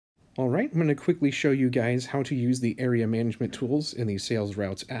All right, I'm going to quickly show you guys how to use the area management tools in the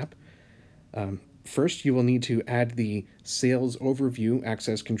SalesRoutes app. First, you will need to add the Sales Overview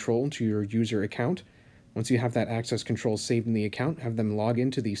access control to your user account. Once you have that access control saved in the account, have them log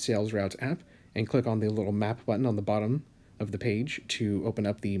into the SalesRoutes app and click on the little map button on the bottom of the page to open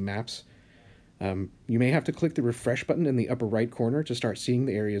up the maps. You may have to click the refresh button in the upper right corner to start seeing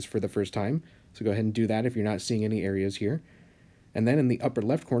the areas for the first time. So go ahead and do that if you're not seeing any areas here. And then in the upper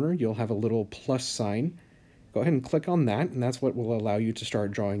left corner, you'll have a little plus sign. Go ahead and click on that, and that's what will allow you to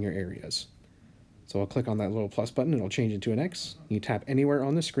start drawing your areas. So I'll click on that little plus button, and it'll change it to an X. You tap anywhere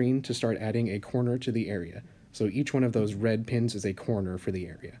on the screen to start adding a corner to the area. So each one of those red pins is a corner for the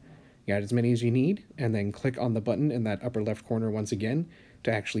area. You add as many as you need, and then click on the button in that upper left corner once again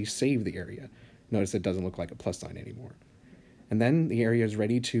to actually save the area. Notice it doesn't look like a plus sign anymore. And then the area is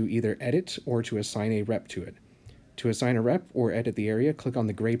ready to either edit or to assign a rep to it. To assign a rep or edit the area, click on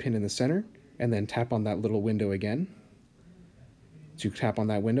the gray pin in the center, and then tap on that little window again. To tap on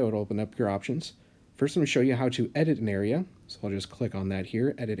that window, it'll open up your options. First, I'm going to show you how to edit an area. So I'll just click on that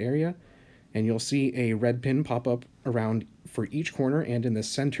here, Edit Area, and you'll see a red pin pop up around for each corner and in the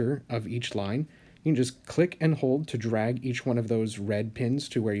center of each line. You can just click and hold to drag each one of those red pins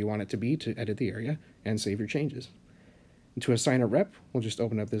to where you want it to be to edit the area and save your changes. And to assign a rep, we'll just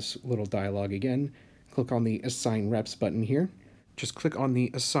open up this little dialog again. Click on the Assign Reps button here. Just click on the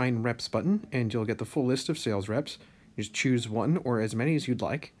Assign Reps button and you'll get the full list of sales reps. Just choose one or as many as you'd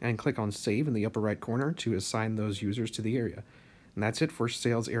like and click on Save in the upper right corner to assign those users to the area. And that's it for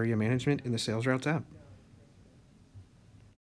Sales Area Management in the SalesRoutes app.